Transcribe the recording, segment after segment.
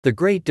The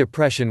Great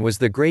Depression was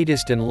the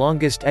greatest and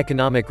longest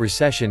economic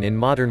recession in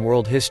modern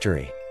world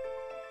history.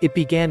 It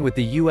began with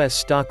the U.S.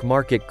 stock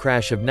market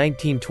crash of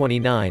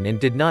 1929 and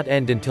did not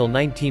end until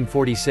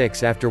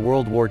 1946 after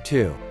World War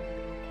II.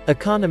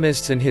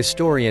 Economists and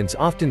historians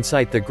often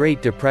cite the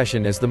Great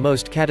Depression as the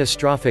most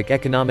catastrophic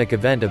economic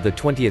event of the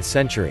 20th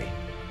century.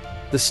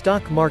 The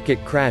stock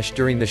market crash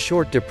during the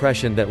short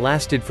depression that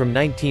lasted from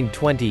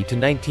 1920 to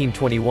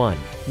 1921,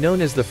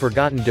 known as the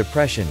Forgotten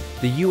Depression,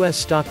 the U.S.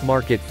 stock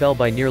market fell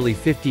by nearly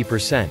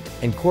 50%,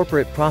 and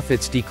corporate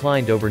profits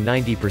declined over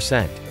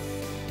 90%.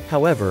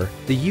 However,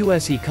 the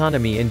U.S.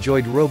 economy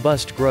enjoyed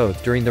robust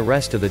growth during the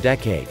rest of the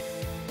decade.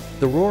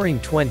 The Roaring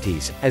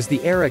Twenties, as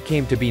the era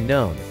came to be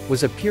known,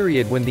 was a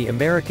period when the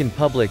American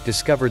public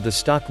discovered the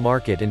stock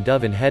market and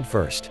dove in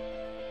headfirst.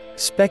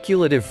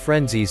 Speculative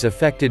frenzies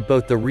affected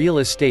both the real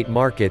estate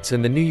markets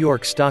and the New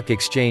York Stock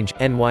Exchange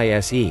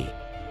 (NYSE).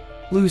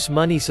 Loose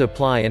money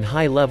supply and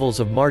high levels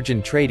of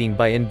margin trading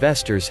by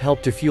investors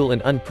helped to fuel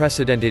an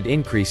unprecedented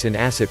increase in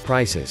asset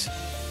prices.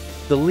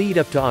 The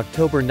lead-up to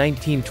October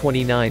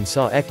 1929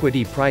 saw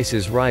equity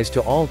prices rise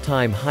to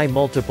all-time high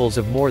multiples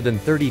of more than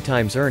 30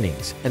 times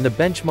earnings, and the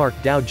benchmark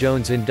Dow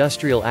Jones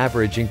Industrial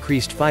Average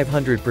increased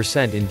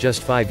 500% in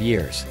just 5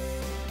 years.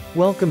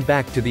 Welcome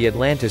back to the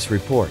Atlantis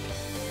Report.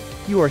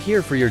 You are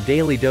here for your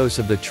daily dose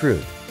of the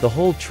truth, the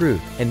whole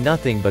truth, and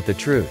nothing but the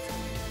truth.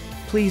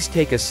 Please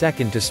take a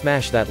second to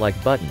smash that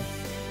like button.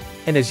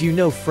 And as you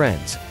know,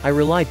 friends, I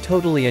rely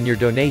totally on your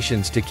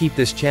donations to keep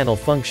this channel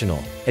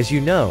functional. As you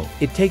know,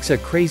 it takes a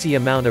crazy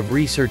amount of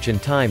research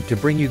and time to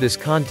bring you this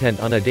content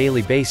on a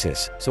daily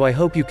basis, so I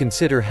hope you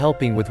consider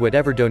helping with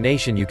whatever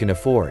donation you can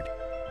afford.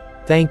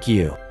 Thank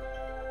you.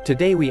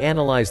 Today we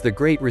analyze the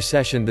Great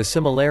Recession, the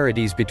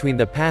similarities between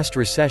the past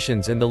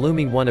recessions and the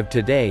looming one of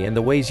today, and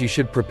the ways you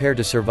should prepare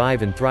to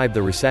survive and thrive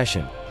the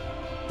recession.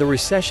 The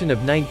recession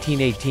of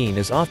 1918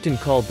 is often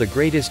called the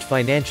greatest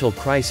financial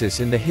crisis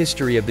in the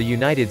history of the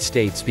United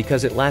States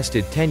because it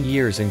lasted 10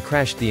 years and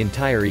crashed the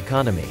entire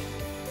economy.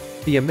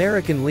 The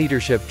American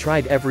leadership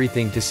tried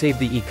everything to save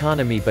the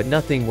economy, but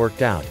nothing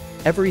worked out.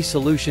 Every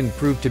solution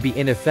proved to be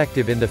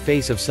ineffective in the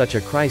face of such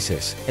a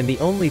crisis, and the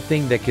only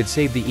thing that could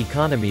save the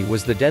economy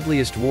was the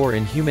deadliest war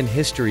in human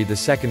history, the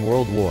Second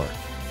World War.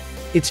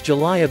 It's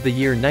July of the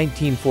year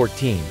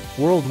 1914,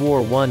 World War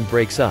I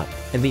breaks up,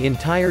 and the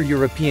entire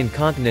European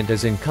continent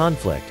is in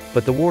conflict,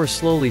 but the war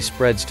slowly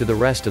spreads to the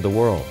rest of the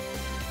world.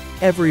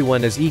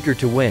 Everyone is eager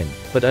to win,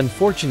 but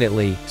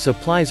unfortunately,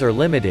 supplies are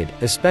limited,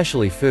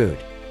 especially food.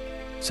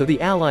 So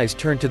the Allies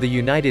turned to the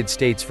United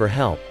States for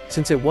help,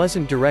 since it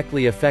wasn't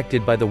directly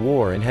affected by the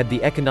war and had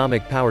the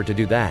economic power to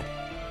do that.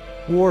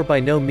 War by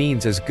no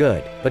means is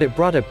good, but it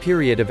brought a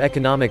period of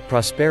economic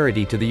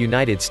prosperity to the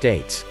United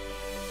States.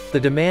 The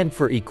demand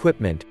for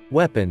equipment,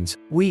 weapons,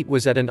 wheat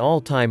was at an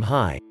all-time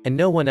high, and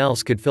no one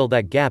else could fill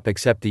that gap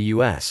except the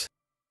US.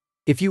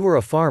 If you were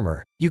a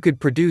farmer, you could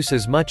produce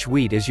as much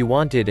wheat as you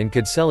wanted and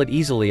could sell it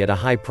easily at a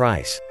high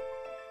price.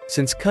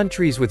 Since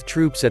countries with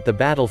troops at the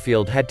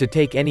battlefield had to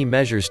take any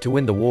measures to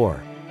win the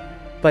war.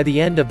 By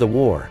the end of the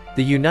war,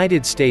 the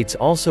United States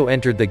also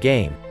entered the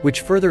game,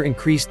 which further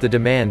increased the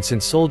demand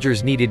since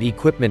soldiers needed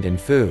equipment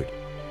and food.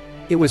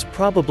 It was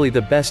probably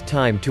the best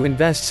time to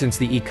invest since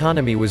the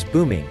economy was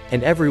booming,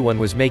 and everyone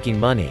was making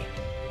money.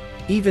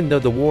 Even though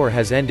the war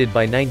has ended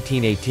by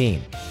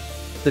 1918.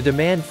 The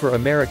demand for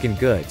American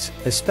goods,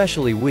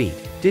 especially wheat,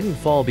 didn't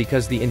fall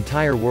because the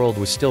entire world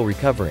was still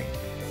recovering.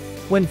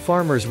 When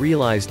farmers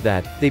realized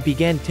that, they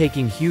began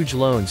taking huge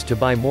loans to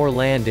buy more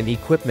land and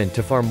equipment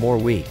to farm more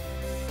wheat.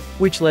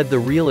 Which led the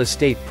real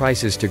estate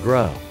prices to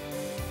grow.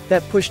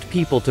 That pushed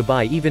people to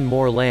buy even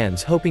more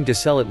lands, hoping to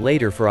sell it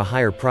later for a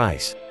higher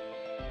price.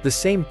 The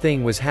same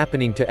thing was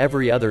happening to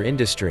every other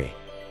industry.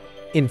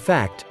 In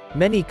fact,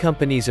 many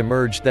companies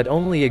emerged that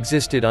only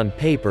existed on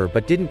paper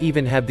but didn't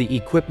even have the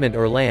equipment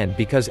or land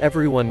because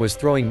everyone was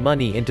throwing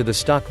money into the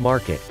stock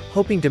market,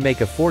 hoping to make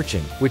a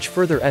fortune, which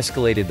further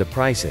escalated the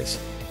prices.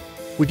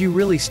 Would you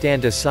really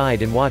stand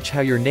aside and watch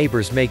how your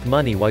neighbors make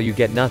money while you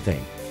get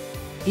nothing?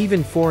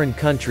 Even foreign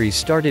countries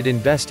started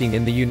investing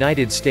in the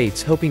United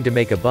States hoping to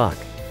make a buck.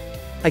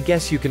 I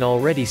guess you can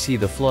already see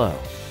the flow.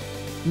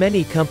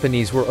 Many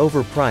companies were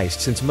overpriced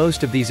since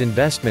most of these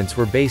investments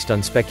were based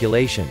on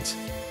speculations.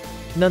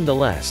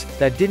 Nonetheless,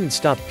 that didn't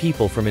stop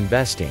people from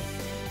investing.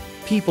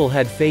 People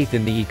had faith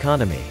in the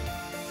economy.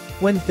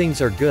 When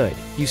things are good,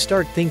 you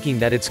start thinking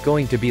that it's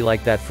going to be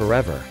like that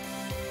forever.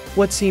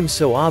 What seems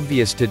so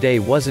obvious today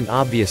wasn't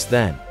obvious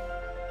then.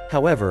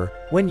 However,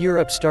 when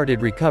Europe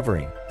started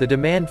recovering, the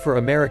demand for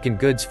American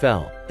goods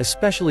fell,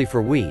 especially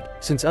for wheat,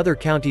 since other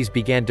countries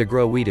began to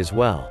grow wheat as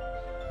well.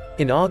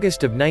 In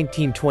August of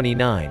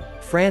 1929,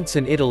 France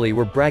and Italy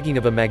were bragging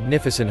of a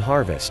magnificent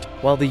harvest,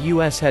 while the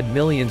US had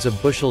millions of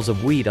bushels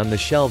of wheat on the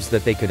shelves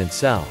that they couldn't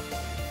sell.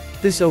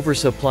 This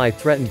oversupply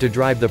threatened to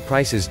drive the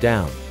prices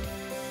down.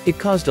 It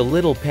caused a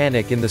little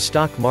panic in the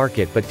stock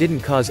market but didn't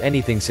cause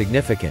anything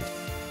significant.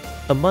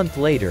 A month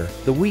later,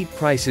 the wheat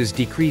prices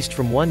decreased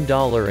from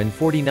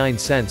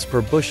 $1.49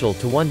 per bushel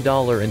to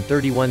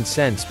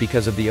 $1.31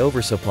 because of the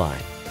oversupply.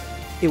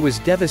 It was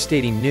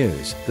devastating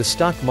news. The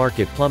stock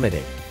market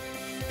plummeted.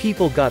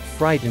 People got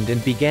frightened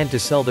and began to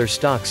sell their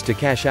stocks to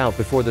cash out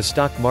before the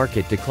stock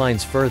market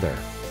declines further.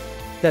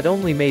 That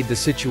only made the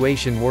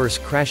situation worse,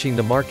 crashing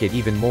the market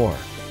even more.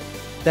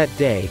 That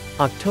day,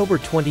 October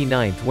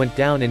 29th, went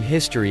down in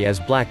history as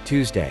Black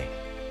Tuesday.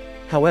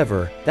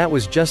 However, that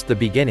was just the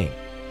beginning.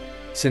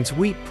 Since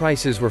wheat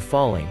prices were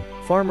falling,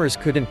 farmers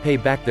couldn't pay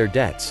back their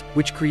debts,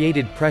 which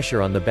created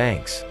pressure on the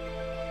banks.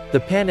 The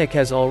panic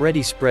has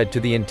already spread to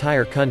the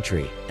entire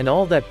country, and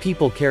all that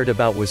people cared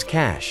about was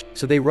cash,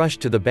 so they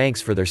rushed to the banks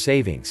for their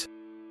savings.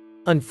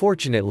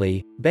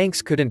 Unfortunately,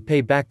 banks couldn't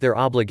pay back their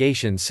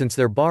obligations since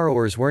their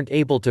borrowers weren't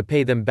able to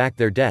pay them back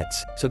their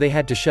debts, so they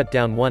had to shut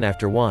down one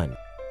after one.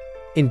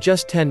 In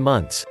just 10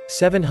 months,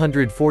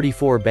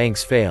 744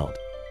 banks failed.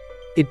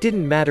 It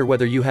didn't matter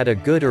whether you had a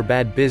good or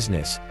bad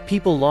business,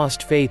 people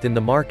lost faith in the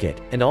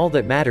market, and all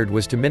that mattered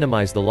was to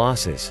minimize the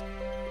losses.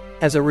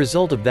 As a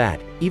result of that,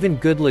 even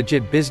good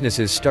legit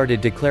businesses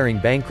started declaring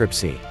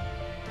bankruptcy.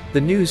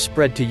 The news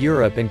spread to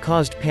Europe and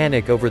caused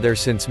panic over there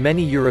since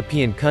many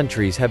European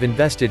countries have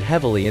invested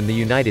heavily in the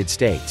United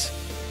States.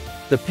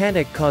 The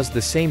panic caused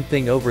the same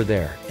thing over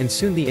there, and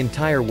soon the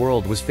entire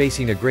world was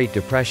facing a Great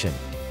Depression.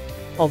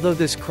 Although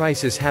this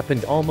crisis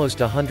happened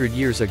almost 100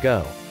 years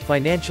ago,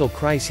 financial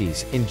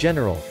crises, in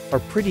general, are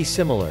pretty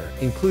similar,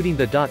 including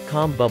the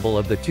dot-com bubble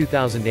of the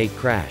 2008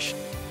 crash.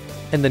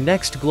 And the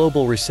next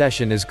global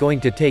recession is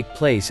going to take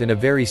place in a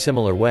very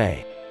similar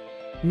way.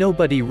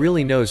 Nobody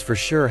really knows for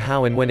sure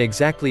how and when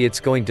exactly it's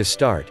going to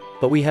start,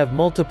 but we have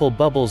multiple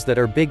bubbles that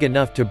are big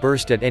enough to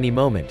burst at any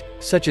moment,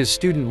 such as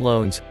student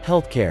loans,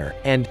 healthcare,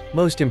 and,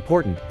 most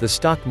important, the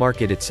stock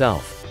market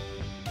itself.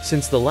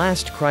 Since the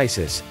last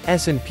crisis,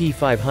 S&P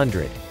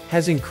 500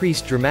 has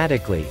increased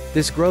dramatically.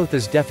 This growth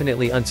is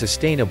definitely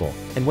unsustainable,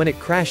 and when it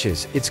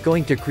crashes, it's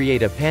going to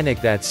create a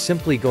panic that's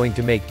simply going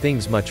to make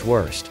things much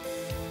worse.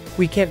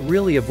 We can't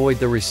really avoid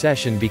the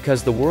recession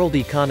because the world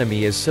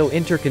economy is so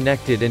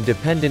interconnected and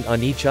dependent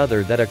on each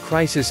other that a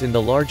crisis in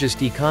the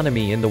largest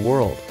economy in the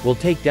world will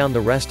take down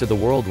the rest of the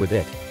world with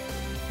it.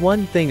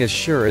 One thing is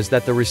sure is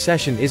that the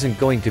recession isn't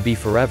going to be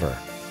forever.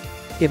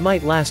 It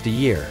might last a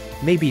year,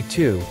 maybe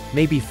 2,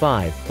 maybe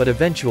 5, but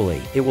eventually,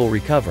 it will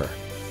recover.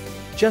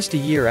 Just a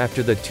year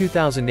after the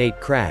 2008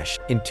 crash,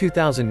 in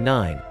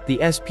 2009,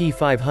 the S&P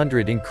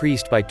 500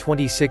 increased by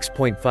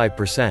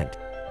 26.5%.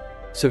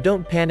 So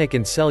don't panic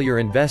and sell your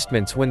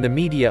investments when the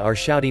media are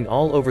shouting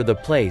all over the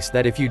place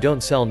that if you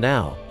don't sell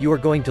now, you are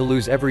going to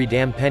lose every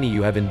damn penny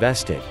you have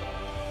invested.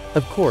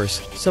 Of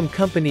course, some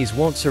companies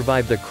won't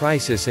survive the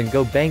crisis and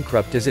go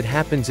bankrupt as it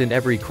happens in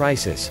every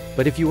crisis,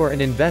 but if you are an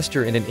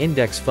investor in an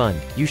index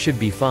fund, you should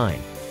be fine.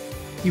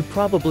 You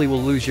probably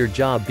will lose your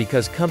job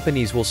because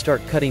companies will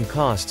start cutting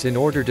costs in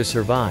order to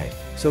survive,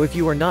 so if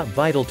you are not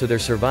vital to their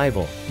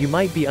survival, you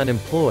might be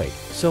unemployed,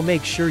 so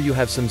make sure you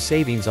have some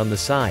savings on the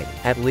side,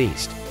 at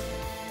least.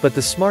 But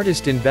the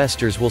smartest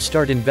investors will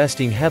start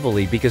investing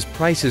heavily because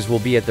prices will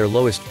be at their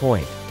lowest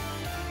point.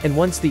 And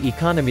once the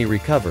economy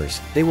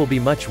recovers, they will be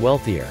much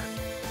wealthier.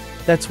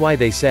 That's why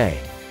they say,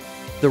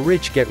 the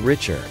rich get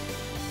richer.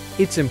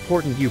 It's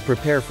important you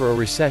prepare for a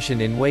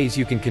recession in ways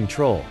you can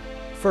control.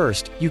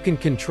 First, you can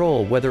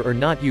control whether or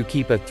not you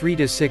keep a 3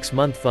 to 6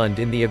 month fund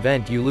in the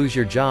event you lose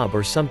your job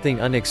or something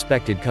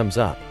unexpected comes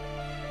up.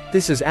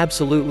 This is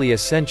absolutely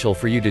essential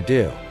for you to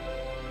do.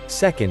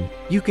 Second,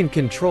 you can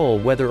control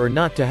whether or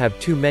not to have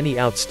too many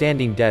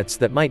outstanding debts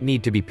that might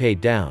need to be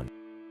paid down.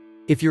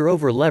 If you're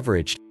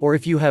over-leveraged, or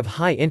if you have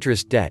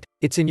high-interest debt,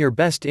 it's in your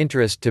best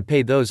interest to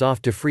pay those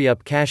off to free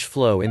up cash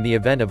flow in the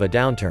event of a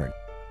downturn.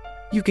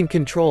 You can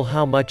control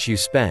how much you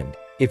spend.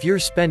 If your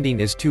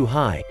spending is too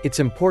high, it's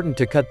important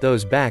to cut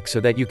those back so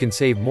that you can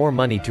save more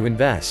money to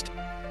invest.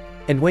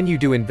 And when you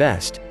do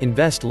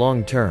invest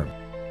long-term.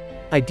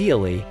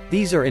 Ideally,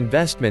 these are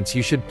investments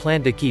you should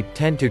plan to keep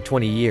 10 to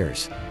 20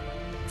 years.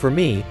 For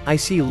me, I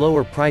see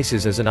lower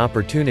prices as an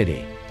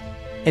opportunity.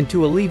 And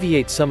to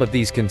alleviate some of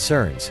these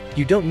concerns,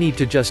 you don't need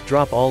to just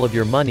drop all of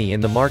your money in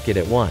the market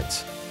at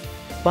once.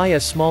 Buy a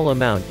small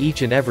amount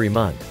each and every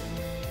month.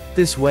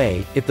 This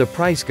way, if the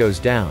price goes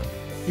down,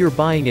 you're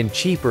buying in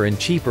cheaper and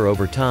cheaper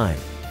over time.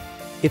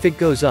 If it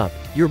goes up,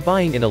 you're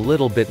buying in a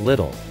little.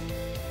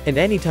 And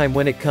anytime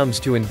when it comes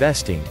to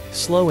investing,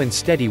 slow and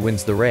steady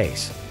wins the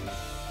race.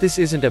 This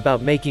isn't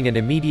about making an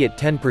immediate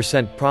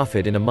 10%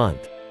 profit in a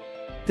month.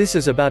 This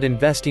is about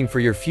investing for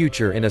your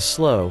future in a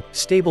slow,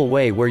 stable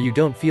way where you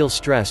don't feel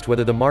stressed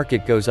whether the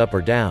market goes up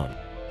or down.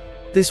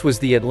 This was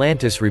the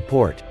Atlantis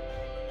Report.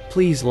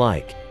 Please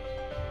like,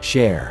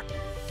 share,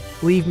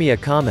 leave me a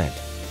comment,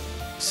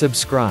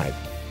 subscribe.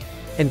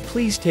 And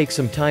please take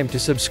some time to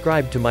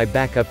subscribe to my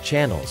backup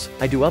channels.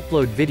 I do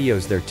upload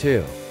videos there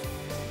too.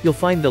 You'll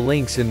find the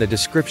links in the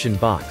description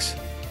box.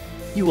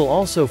 You will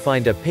also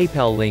find a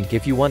PayPal link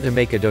if you want to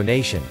make a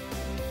donation.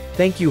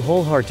 Thank you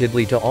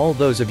wholeheartedly to all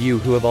those of you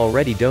who have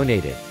already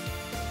donated.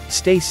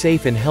 Stay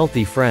safe and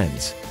healthy,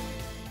 friends.